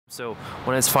So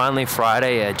when it's finally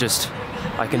Friday, I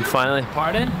can finally...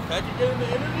 Pardon? Can you get in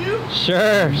the interview?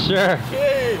 Sure.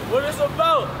 Okay, what is it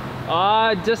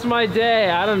about? Just my day.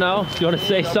 I don't know. You want to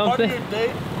say something? Part of your day?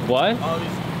 What?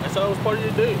 I thought it was part of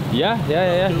your day.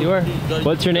 Yeah, you were.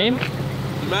 What's your name?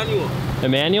 Emmanuel.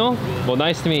 Emmanuel? Well,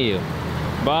 nice to meet you.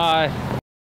 Bye.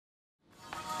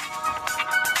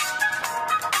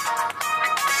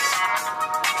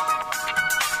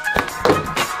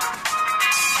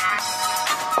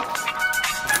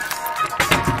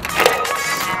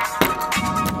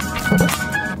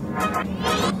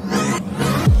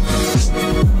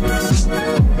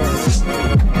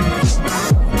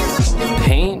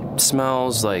 Paint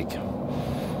smells like,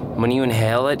 when you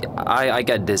inhale it, I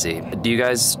get dizzy. Do you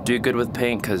guys do good with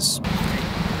paint? Because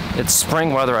it's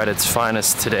spring weather at its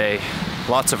finest today.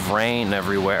 Lots of rain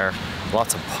everywhere,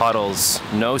 lots of puddles,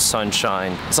 no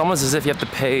sunshine. It's almost as if you have to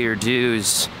pay your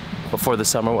dues before the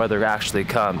summer weather actually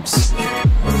comes.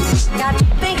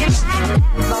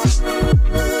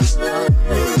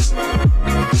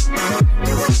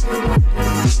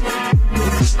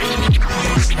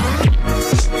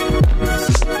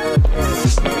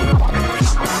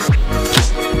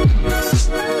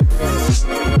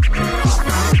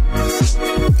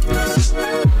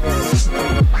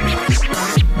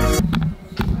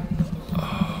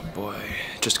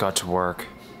 Just got to work.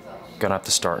 Gonna have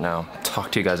to start now.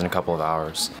 Talk to you guys in a couple of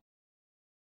hours.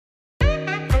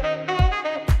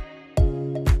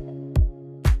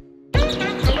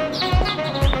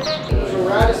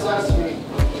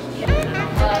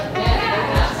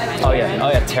 Oh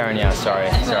yeah, Terren, yeah, sorry.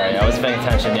 I wasn't paying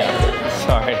attention, yeah.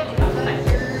 Sorry.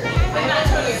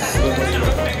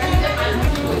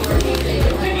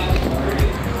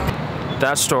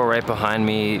 That store right behind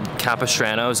me,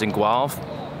 Capistrano's in Guelph.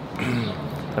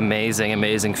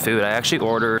 Amazing food. I actually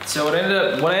ordered. So what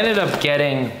I ended up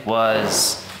getting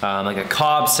was like a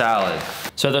Cobb salad.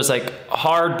 So there's like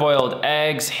hard-boiled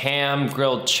eggs, ham,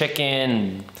 grilled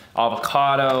chicken,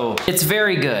 avocado. It's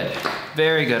very good,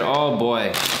 oh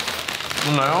boy.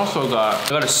 And I also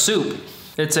got a soup.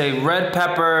 It's a red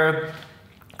pepper,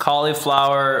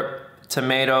 cauliflower,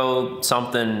 tomato,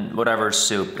 something, whatever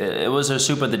soup. It was a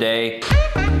soup of the day.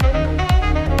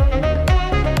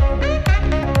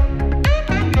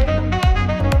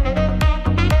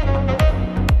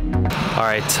 All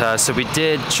right, so we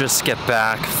did just get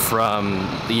back from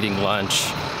eating lunch.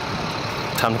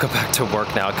 Time to go back to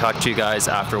work now. I'll talk to you guys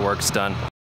after work's done.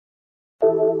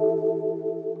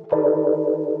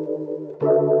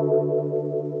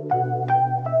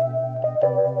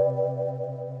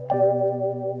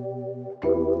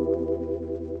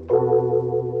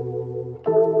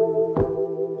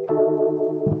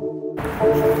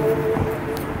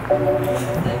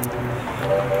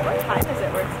 What time is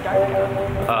it where it's dark?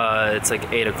 It's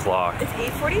like 8 o'clock. It's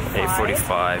 8:45?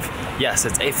 8:45. Yes,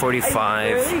 it's 8:45.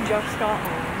 I literally just got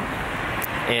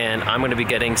home. And I'm gonna be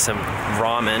getting some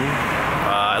ramen.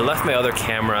 I left my other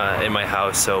camera in my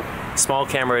house, so small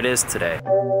camera it is today.